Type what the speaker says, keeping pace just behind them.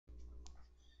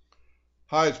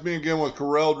Hi, it's me again with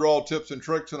Corel Draw tips and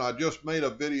tricks, and I just made a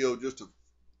video just a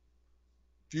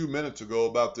few minutes ago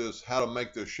about this, how to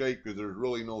make this shape, because there's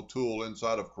really no tool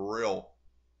inside of Corel.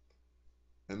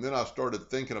 And then I started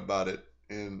thinking about it,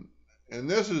 and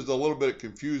this is the little bit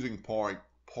confusing part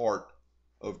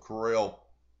of Corel.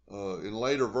 In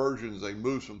later versions, they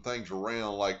move some things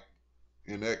around, like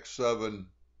in X7,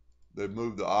 they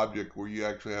moved the object where you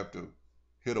actually have to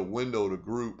hit a window to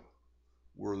group,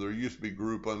 where there used to be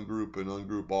group, ungroup, and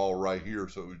ungroup all right here,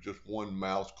 so it was just one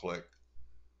mouse click.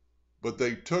 But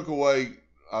they took away,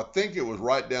 I think it was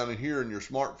right down in here in your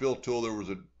Smart Fill tool, there was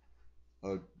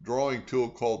a drawing tool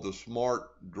called the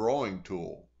Smart Drawing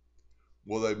tool.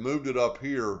 Well, they moved it up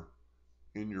here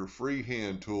in your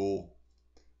freehand tool,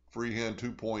 freehand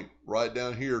 2 point, right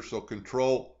down here, so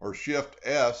Control or Shift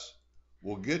S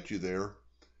will get you there.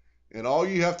 And all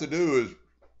you have to do is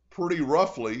pretty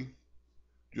roughly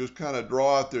just kind of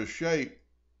draw out this shape,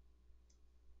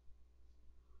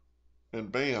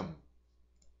 and bam,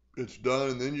 it's done.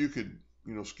 And then you could,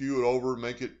 skew it over,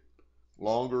 make it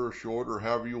longer or shorter,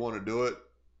 however you want to do it.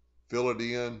 Fill it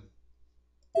in.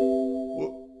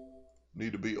 Whoop.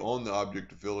 Need to be on the object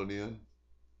to fill it in.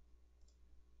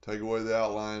 Take away the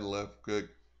outline, left click.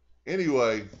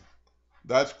 Anyway,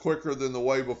 that's quicker than the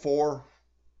way before.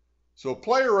 So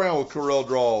play around with Corel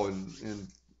Draw and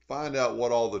find out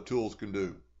what all the tools can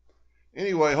do.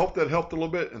 Anyway, hope that helped a little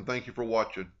bit, and thank you for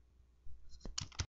watching.